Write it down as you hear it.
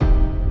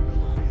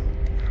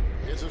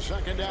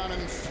Second down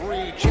and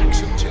 3.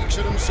 Jackson takes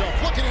it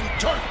himself. Look at him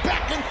turn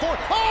back and forth.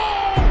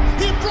 Oh!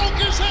 He broke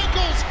his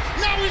ankles.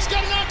 Now he's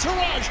got an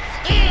entourage.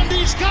 And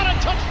he's got a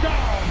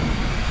touchdown.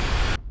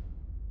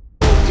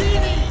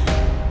 Houdini.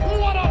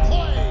 What a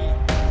play.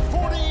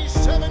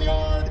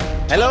 47-yard.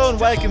 Hello and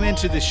welcome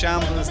into the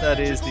shambles that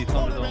is the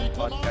Thunderdome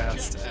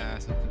podcast.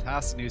 Some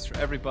fantastic news for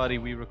everybody.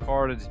 We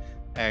recorded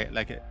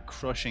like a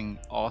crushing,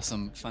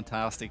 awesome,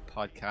 fantastic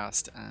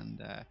podcast,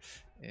 and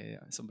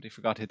somebody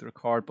forgot to hit the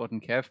record button,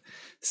 Kev.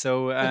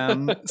 So,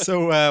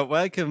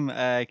 welcome,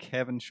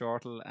 Kevin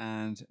Shortle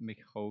and Mick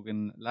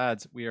Hogan.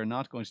 Lads, we are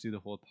not going to do the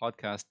whole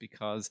podcast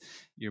because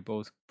you're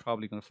both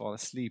probably going to fall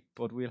asleep,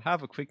 but we'll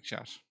have a quick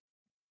chat.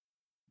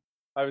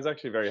 I was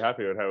actually very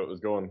happy with how it was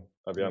going,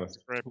 I'll be honest.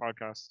 Great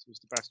podcast. It was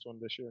the best one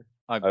this year.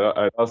 I'd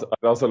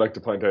also like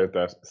to point out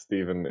that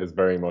Stephen is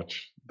very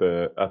much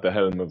at the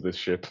helm of this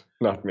ship,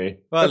 not me.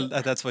 Well,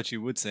 that's what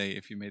you would say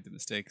if you made the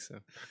mistake. So,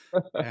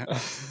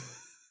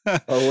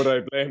 or would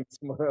I blame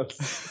someone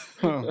else?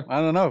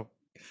 I don't know.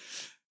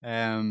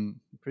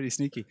 Pretty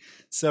sneaky.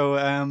 So,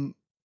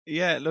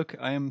 yeah. Look,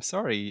 I am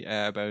sorry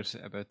about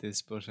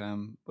this, but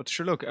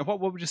sure. Look,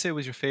 what would you say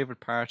was your favorite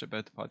part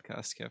about the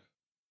podcast, Kev?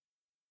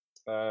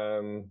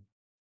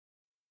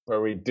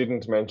 Where we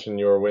didn't mention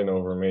your win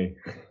over me.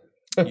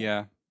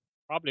 Yeah.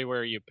 Probably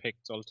where you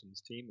picked Sultan's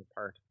team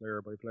apart,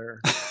 player by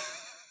player.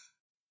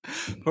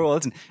 Poor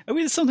Walton. I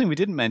mean, it's something we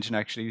didn't mention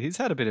actually. He's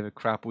had a bit of a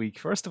crap week.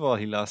 First of all,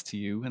 he lost to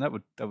you, and that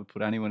would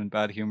put anyone in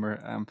bad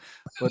humor.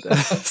 But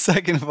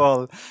second of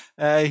all,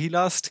 he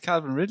lost to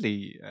Calvin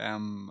Ridley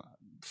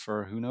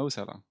for who knows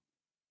how long.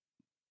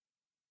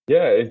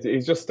 Yeah,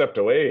 he's just stepped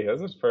away,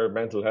 has it, for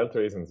mental health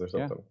reasons or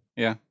something?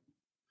 Yeah.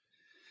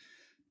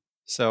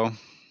 So, That's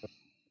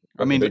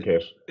I mean, a big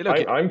hit.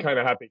 Look, I'm kind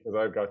of happy because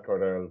I've got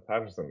Cordell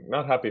Patterson.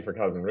 Not happy for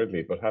Calvin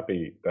Ridley, but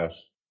happy that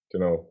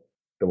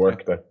the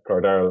work that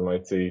Cordell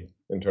might see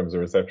in terms of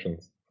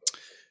receptions.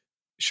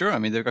 Sure, I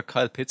mean they've got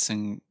Kyle Pitts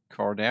and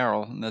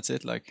Cordero, and that's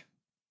it. Like,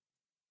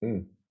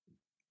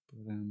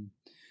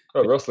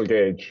 Russell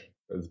Gage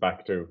is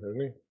back too,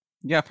 isn't he?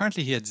 Yeah,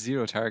 apparently he had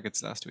 0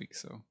 targets last week.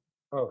 So,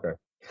 okay,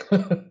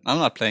 I'm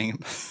not playing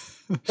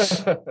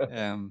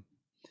him.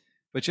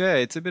 But yeah,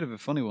 it's a bit of a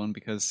funny one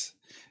because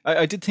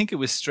I did think it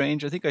was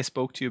strange. I think I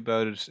spoke to you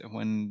about it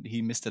when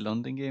he missed the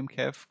London game,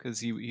 Kev, because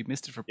he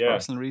missed it for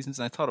personal reasons,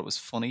 and I thought it was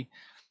funny.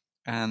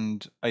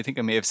 And I think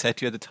I may have said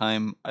to you at the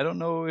time, I don't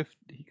know if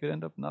he could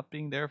end up not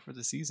being there for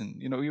the season.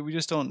 You know, we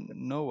just don't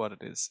know what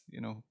it is, you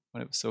know,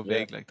 when it was so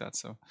vague like that.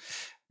 So,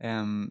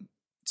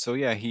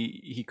 yeah,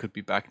 he could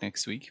be back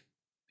next week.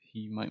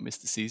 He might miss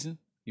the season.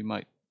 He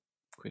might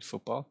quit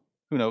football.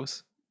 Who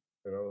knows?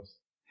 Who knows?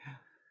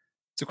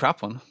 It's a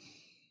crap one.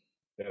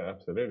 Yeah,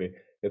 absolutely.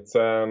 It's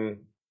I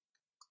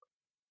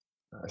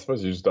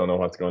suppose you just don't know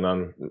what's going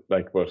on.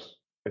 Like, but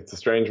it's a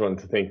strange one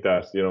to think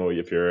that, you know,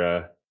 if you're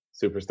a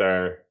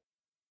superstar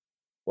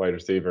wide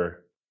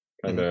receiver,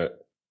 kind of,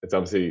 it's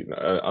obviously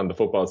on the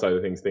football side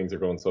of things are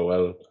going so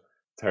well.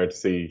 It's hard to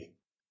see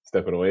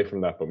stepping away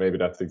from that, but maybe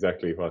that's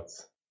exactly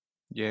what's.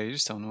 Yeah, you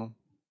just don't know.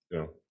 You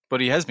know. But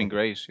he has been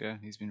great. Yeah,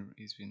 he's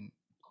been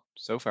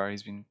so far.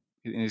 He's been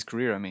in his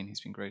career. I mean,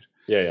 he's been great.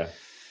 Yeah.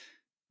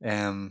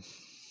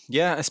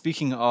 Yeah,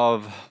 speaking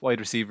of wide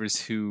receivers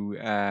who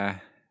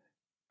are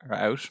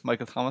out,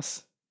 Michael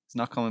Thomas is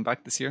not coming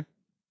back this year.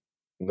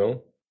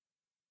 No.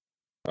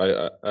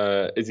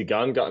 Is he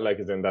gone? Like,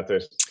 as in that's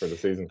it for the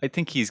season? I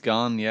think he's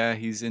gone. Yeah,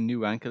 he's a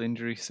new ankle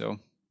injury, so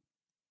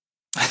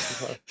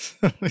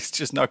he's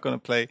just not going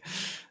to play.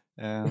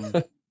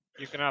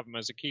 You can have him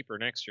as a keeper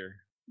next year.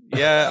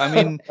 Yeah, I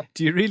mean,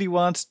 do you really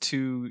want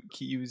to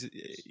use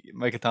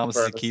Michael Thomas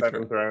as a keeper?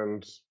 7th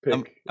round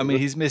pick. I mean,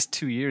 he's missed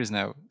 2 years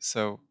now,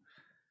 so.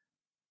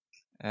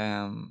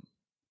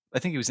 I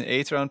think he was an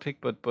 8th round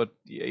pick, but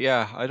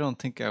yeah, I don't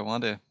think I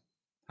want to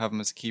have him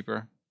as a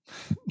keeper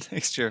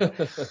next year.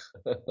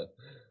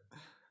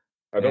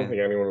 I don't think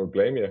anyone would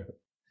blame you.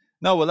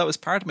 No, well, that was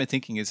part of my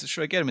thinking is,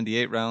 should I get him in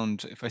the 8th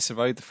round? If I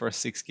survive the first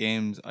 6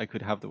 games, I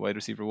could have the wide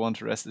receiver 1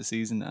 for the rest of the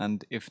season,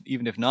 and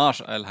even if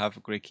not, I'll have a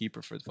great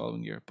keeper for the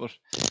following year. But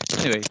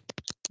anyway,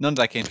 none of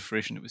that came to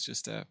fruition. It was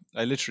just,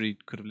 I literally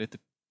could have lit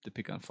the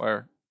pick on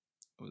fire.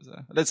 It was,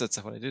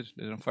 that's what I did,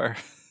 lit it on fire.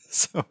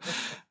 So,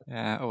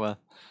 oh well,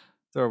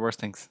 there are worse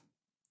things,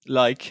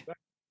 like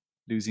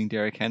losing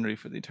Derrick Henry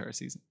for the entire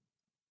season.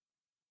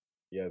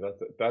 Yeah,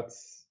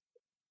 that's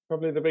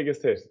probably the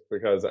biggest hit,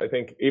 because I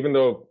think even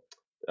though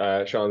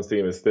Sean's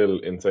team is still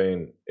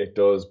insane, it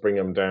does bring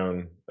him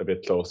down a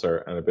bit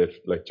closer and a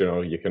bit, like, you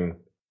know, you can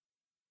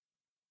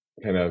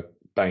kind of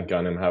bank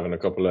on him having a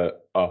couple of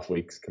off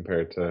weeks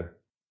compared to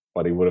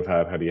what he would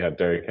have had he had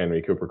Derrick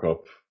Henry, Cooper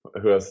Kupp.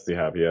 Who else does he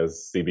have? He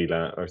has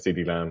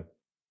CeeDee Lamb.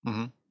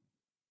 Mm-hmm.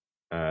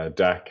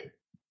 Dak,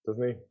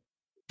 doesn't he?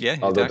 Yeah,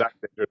 although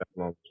Dak's injured at the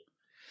moment.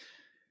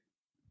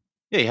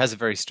 Yeah, he has a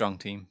very strong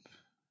team.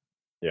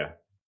 Yeah,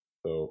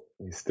 so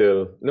he's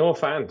still Noah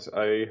Fant.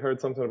 I heard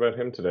something about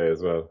him today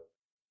as well.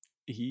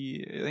 I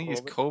think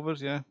he's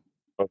COVID. Yeah.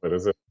 COVID,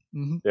 is it?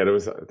 Mm-hmm. Yeah,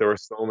 there were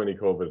so many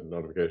COVID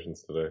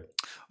notifications today.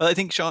 Well, I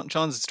think Sean's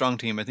a strong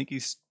team. I think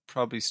he's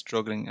probably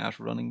struggling at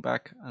running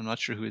back. I'm not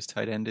sure who his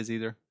tight end is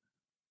either.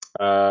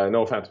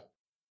 No Fant.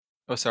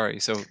 Oh, sorry.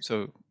 So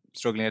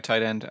struggling at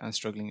tight end and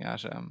struggling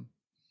at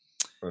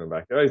Running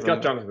back. Oh, he's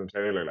got running back. Jonathan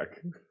Taylor,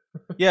 like.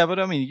 Yeah, but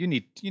I mean, you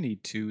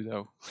need two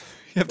though.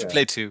 You have to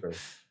play two. True.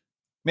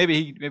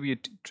 Maybe you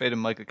trade him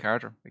Michael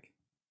Carter. Like,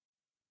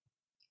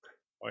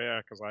 Oh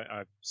yeah, because I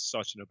have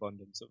such an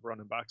abundance of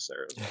running backs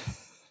there. As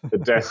well. The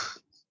death.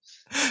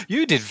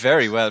 you did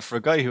very well for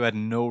a guy who had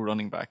no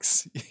running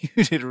backs.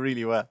 You did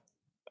really well.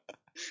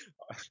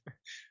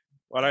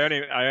 Well, I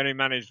only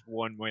managed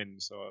one win,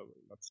 so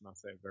let's not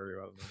say very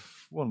well. No.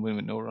 One win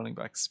with no running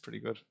backs, pretty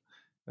good.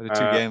 Out of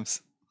 2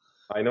 games.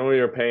 I know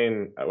you're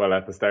paying. Well,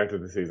 at the start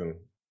of the season,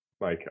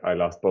 Mike, I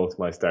lost both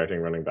my starting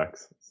running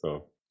backs.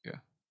 So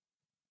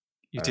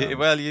You did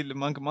well.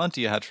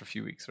 Monty you had for a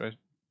few weeks, right?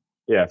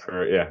 yeah,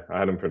 I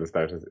had him for the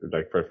start,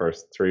 like for the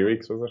first 3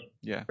 weeks, was it?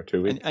 Yeah, or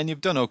 2 weeks. and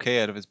you've done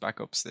okay out of his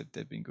backups.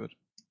 They've been good.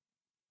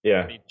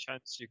 Yeah, Any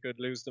chance you could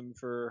lose them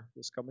for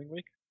this coming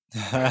week?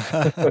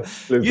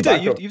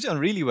 You've done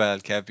really well,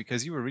 Kev,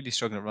 because you were really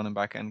struggling at running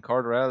back, and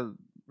Corderell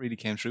really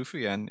came through for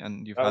you,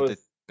 and you've had the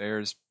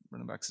Bears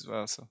running backs as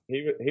well. So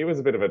he was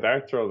a bit of a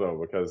dart throw though,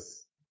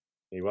 because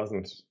he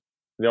wasn't.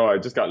 I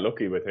just got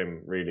lucky with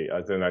him, really.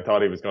 As in, I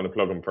thought he was going to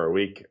plug him for a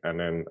week, and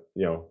then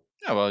yeah,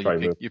 well,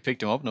 you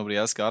picked him up. Nobody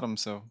else got him,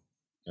 so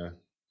yeah.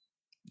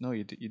 No,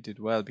 you did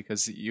well,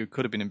 because you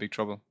could have been in big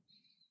trouble.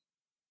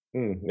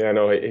 Yeah,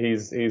 no,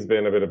 he's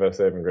been a bit of a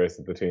saving grace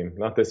of the team.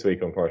 Not this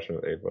week,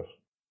 unfortunately, but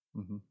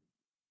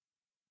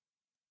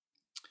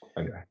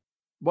anyway.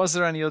 Was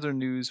there any other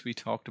news we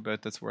talked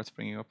about that's worth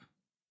bringing up?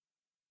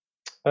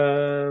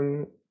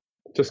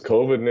 Just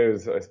COVID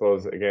news, I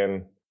suppose.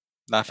 Again,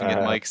 laughing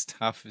at Mike's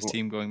half of his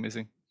team going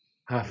missing.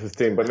 Half his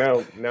team, but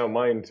now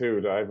mine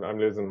too. I'm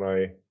losing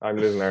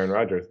Aaron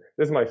Rodgers.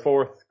 This is my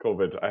 4th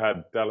COVID. I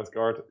had Dallas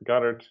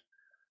Goddard,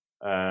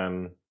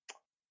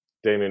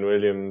 Damien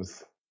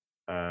Williams,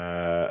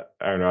 Aaron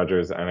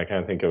Rodgers, and I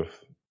can't think of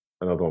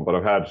another one. But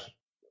I've had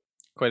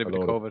quite a bit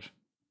of COVID.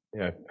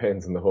 Yeah,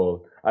 pains in the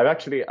hole. I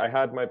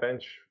had my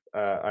bench.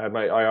 I had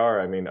my IR.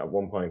 I mean, at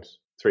one point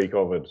 3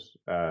 COVID.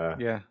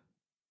 Yeah.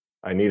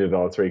 I needed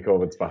all 3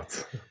 COVID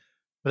spots.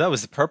 Well, that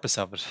was the purpose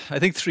of it. I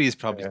think 3 is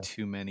probably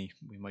too many.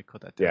 We might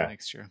cut that down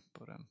next year.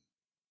 But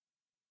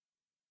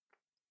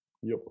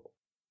Yep.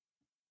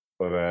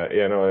 But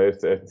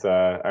it's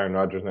Aaron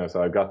Rodgers now.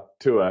 So I got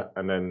Tua,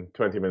 and then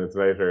 20 minutes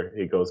later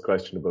he goes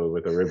questionable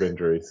with a rib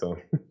injury. So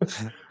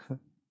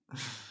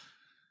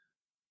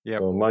yeah.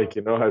 So Mike,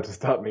 you know how to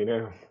stop me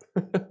now.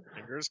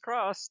 Fingers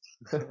crossed.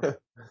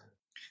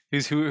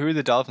 Who are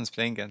the Dolphins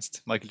playing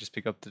against? Michael just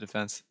pick up the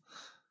defense.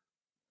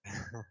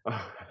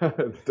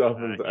 The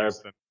Dolphins are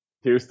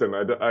Houston.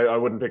 I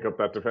wouldn't pick up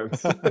that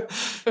defense.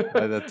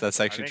 That's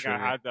actually true. I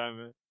had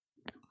them.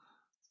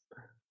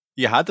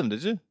 You had them,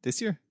 did you,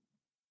 this year?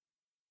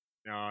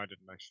 No, I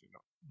didn't actually. No.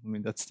 I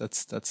mean,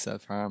 that's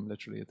self-harm,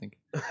 literally, I think.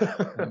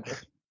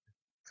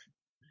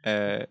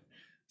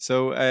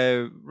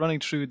 So running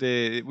through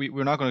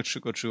we're not going to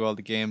go through all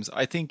the games.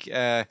 I think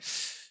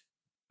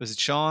was it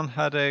Sean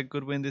had a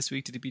good win this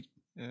week? Did he beat?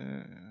 I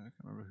can't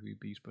remember who he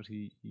beat, but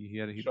he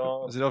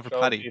was it over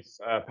Paddy?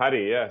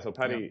 Paddy, yeah. So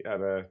Paddy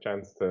had a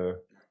chance to.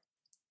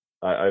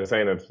 I was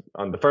saying it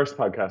on the first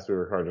podcast we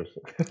recorded.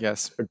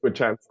 Yes, a good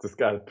chance to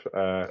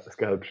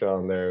scalp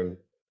Sean there.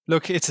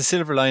 Look, it's a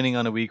silver lining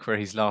on a week where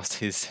he's lost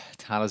his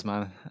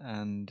talisman,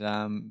 and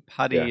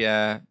Paddy.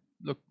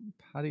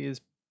 Paddy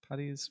is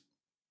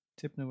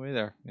tipping away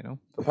there.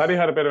 So Paddy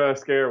had a bit of a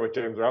scare with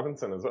James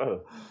Robinson as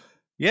well.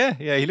 Yeah,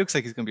 he looks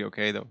like he's going to be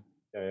okay though.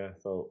 Yeah.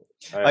 So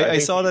I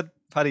saw that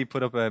Paddy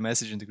put up a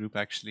message in the group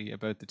actually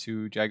about the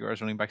 2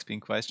 Jaguars running backs being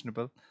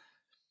questionable.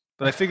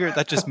 But I figure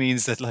that just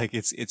means that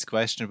it's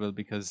questionable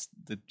because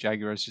the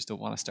Jaguars just don't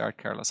want to start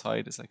Carlos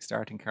Hyde. It's like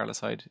starting Carlos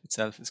Hyde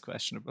itself is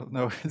questionable.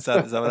 No, is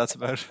that what that's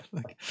about?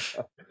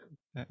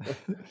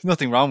 There's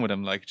nothing wrong with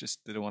him.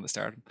 Just they don't want to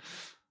start him.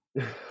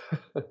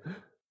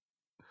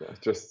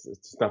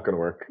 It's not going to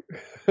work.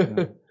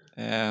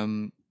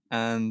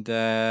 And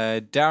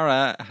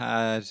Dara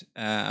had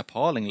an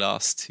appalling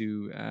loss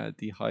to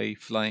the high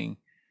flying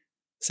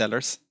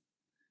Sellers.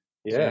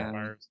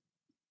 Yeah.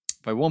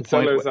 By 1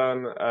 point. Sellers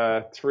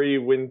on 3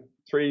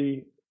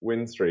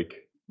 win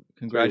streak.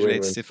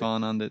 Congratulate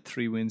Stefan on the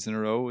 3 wins in a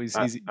row. He's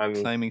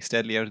climbing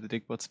steadily out of the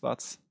dig butt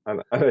spots.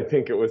 And I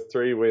think it was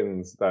 3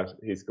 wins that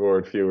he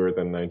scored fewer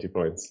than 90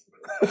 points.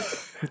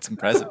 It's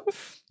impressive.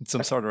 It's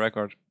some sort of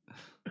record.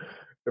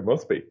 It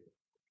must be.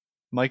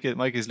 Mike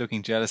is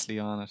looking jealously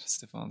on at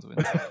Stefan's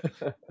wins.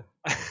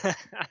 I'd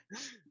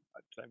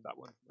claim that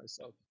one for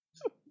myself.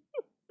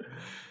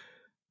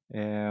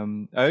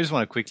 I just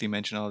want to quickly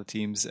mention all the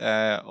teams.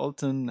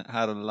 Ulton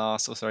had a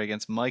loss.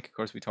 Against Mike. Of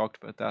course, we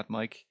talked about that.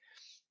 Mike,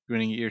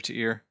 grinning ear to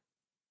ear.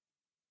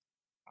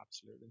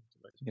 Absolutely.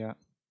 Yeah.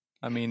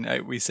 I mean,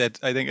 I said.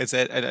 I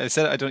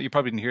don't. You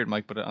probably didn't hear it,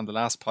 Mike, but on the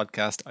last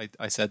podcast,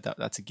 I said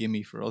that's a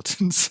gimme for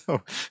Ulton.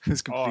 So it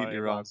was completely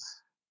wrong.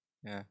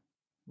 Yeah.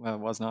 Well,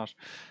 it was not.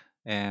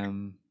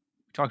 We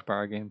talked about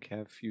our game,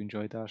 Kev. You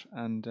enjoyed that,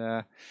 and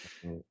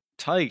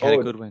Tig had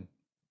a good win.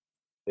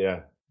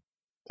 Yeah,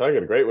 Tig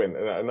had a great win.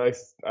 A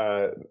nice.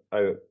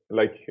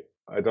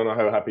 I don't know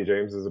how happy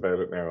James is about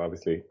it now.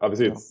 Obviously,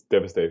 it's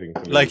devastating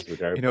to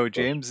lose.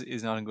 James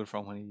is not in good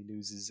form when he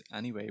loses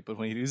anyway. But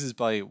when he loses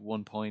by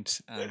 1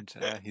 point and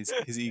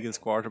his Eagles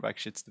quarterback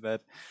shits the bed,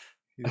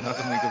 he's not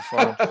in good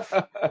form.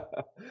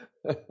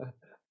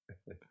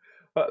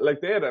 But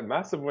like, they had a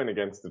massive win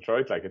against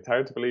Detroit. Like, it's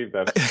hard to believe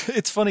that.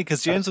 It's funny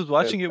because James was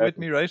watching it with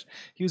me, right?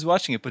 He was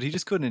watching it, but he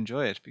just couldn't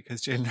enjoy it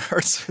because Jalen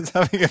Hurts was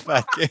having a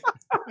bad game.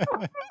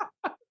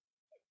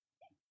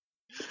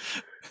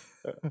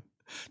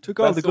 Took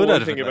all the good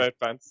out of it. The thing about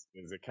fantasy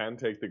is it can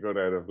take the good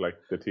out of like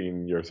the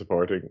team you're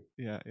supporting.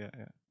 Yeah.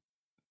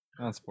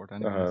 I don't support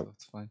anyway, so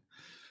it's fine.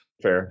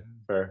 Fair.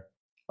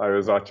 I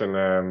was watching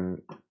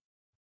Aaron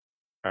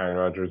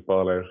Rodgers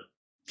ball out.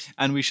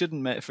 And we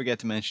shouldn't forget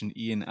to mention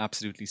Ian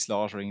absolutely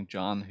slaughtering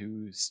John,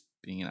 who's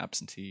being an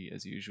absentee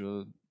as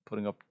usual.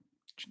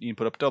 Ian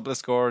put up double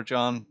score.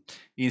 John,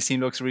 Ian's team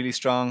looks really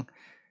strong.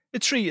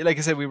 It's three, like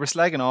I said, we were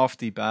slagging off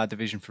the bad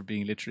division for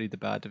being literally the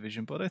bad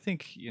division, but I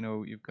think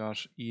you've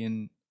got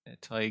Ian,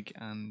 Tig,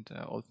 and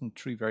Ulton,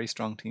 three very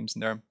strong teams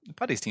in there.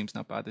 Paddy's team's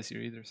not bad this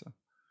year either, so.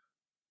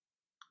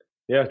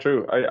 Yeah,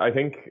 true. I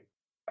think,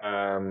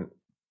 probably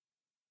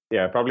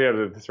out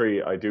of the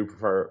three, I do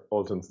prefer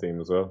Ulton's team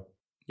as well.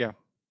 Yeah.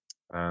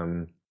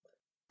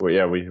 But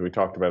yeah, we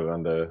talked about it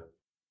on the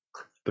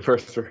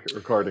first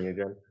recording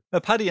again.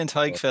 Paddy and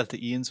Tig felt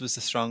that Ian's was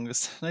the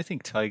strongest, and I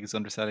think Tig is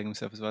underselling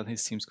himself as well.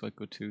 His team's quite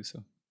good too.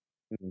 So,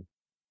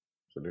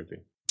 absolutely.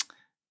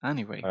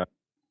 Anyway,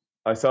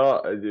 I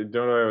saw. Don't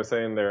know what I was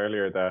saying there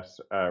earlier that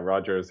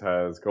Rodgers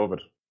has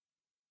COVID.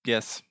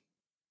 Yes.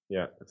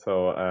 Yeah.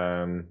 So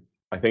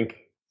I think.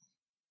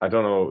 I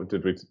don't know.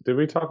 Did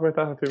we talk about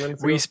that a few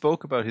minutes ago? We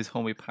spoke about his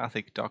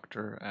homeopathic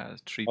doctor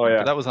treatment,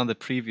 but that was on the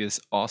previous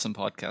awesome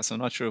podcast. So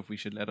I'm not sure if we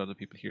should let other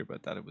people hear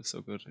about that. It was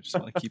so good. I just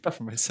want to keep it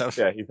for myself.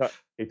 Yeah,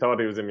 he thought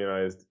he was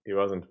immunized. He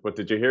wasn't. But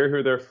did you hear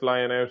who they're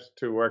flying out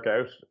to work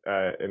out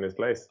in his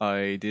place?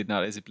 I did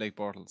not. Is it Blake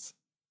Bortles?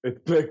 It's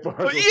Blake Bortles.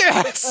 Oh,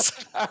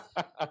 yes.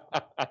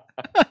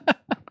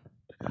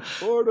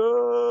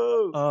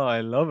 Bortles. Oh,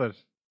 I love it.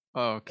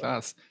 Oh,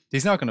 class.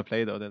 He's not going to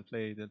play though. They'll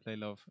play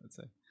Love, I'd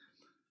say.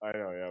 I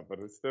know, yeah, but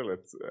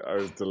I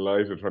was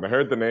delighted when I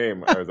heard the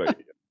name. I was like,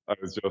 I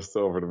was just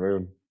over the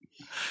moon.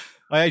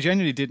 I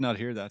genuinely did not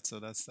hear that, so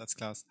that's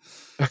class.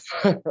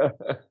 Yeah,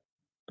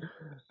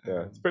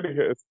 it's pretty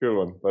good. It's a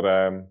cool one. But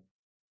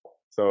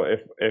so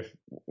if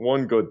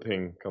one good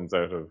thing comes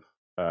out of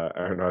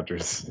Aaron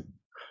Rodgers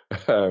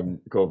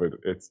COVID,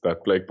 it's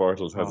that Blake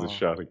Bortles has his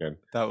shot again.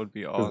 That would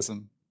be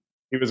awesome.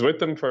 He was with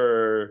them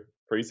for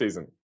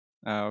preseason.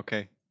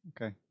 Okay.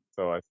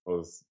 So I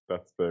suppose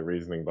that's the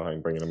reasoning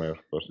behind bringing him out.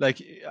 But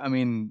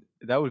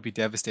that would be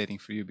devastating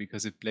for you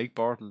because if Blake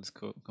Bortles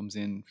comes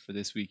in for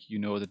this week, you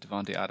know that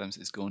Devontae Adams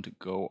is going to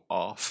go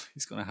off.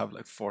 He's going to have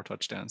like 4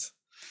 touchdowns.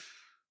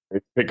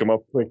 Pick him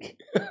up quick.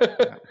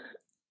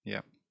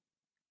 Yeah.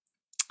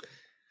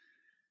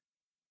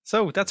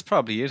 So that's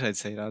probably it, I'd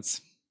say, lads.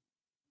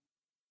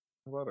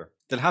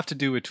 They'll have to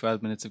do with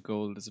 12 minutes of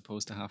gold as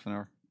opposed to half an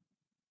hour.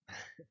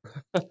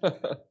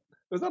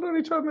 Was that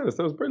only 12 minutes?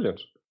 That was brilliant.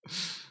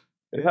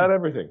 It had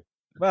everything.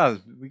 Well,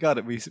 we got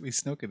it. We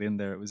snuck it in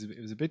there. It was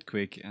a bit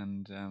quick,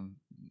 and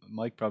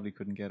Mike probably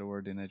couldn't get a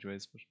word in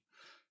edgeways, but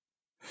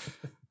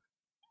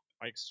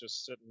Mike's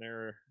just sitting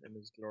there in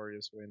his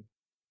glorious win.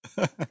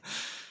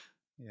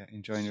 Yeah,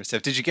 enjoying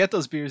yourself. Did you get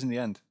those beers in the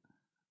end?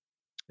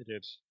 I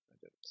did.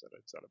 Said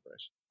I'd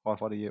celebrate.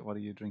 What are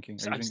you drinking?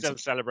 I'm still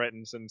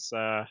celebrating since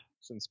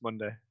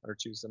Monday or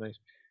Tuesday night.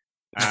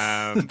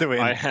 The win.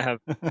 I have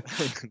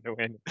the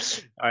win.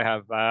 I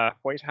have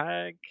White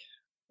Hag.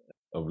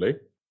 Lovely.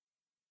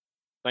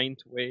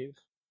 9th Wave.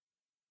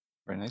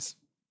 Very nice.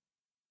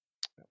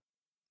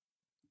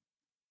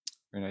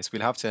 Very nice.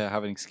 We'll have to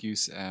have an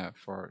excuse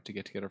to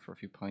get together for a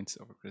few pints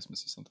over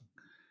Christmas or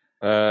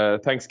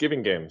something.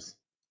 Thanksgiving games.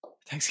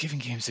 Thanksgiving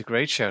games a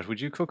great shout. Would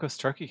you cook us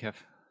turkey, Kev?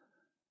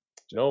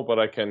 No, but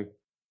I can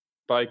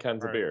buy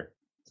cans of beer.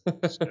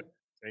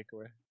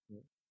 Takeaway.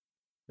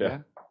 Yeah.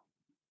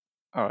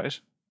 All right.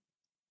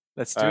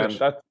 Let's do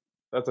it.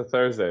 That's a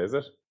Thursday, is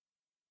it?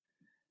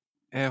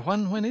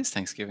 When is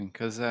Thanksgiving?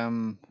 Because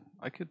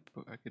I could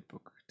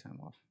book time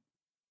off.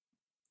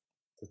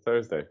 It's a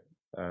Thursday.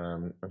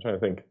 I'm trying to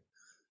think.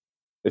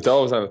 It's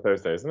always on a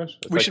Thursday, isn't it?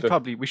 We should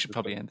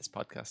probably end this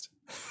podcast.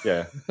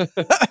 Yeah.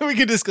 We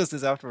can discuss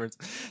this afterwards.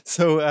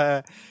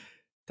 So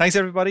thanks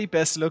everybody.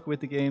 Best of luck with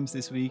the games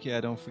this week.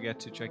 Don't forget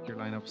to check your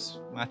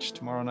lineups. Match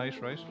tomorrow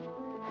night, right?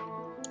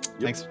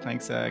 Yep.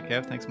 Thanks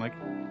Kev. Thanks Mike.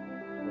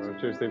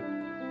 Cheers, Steve.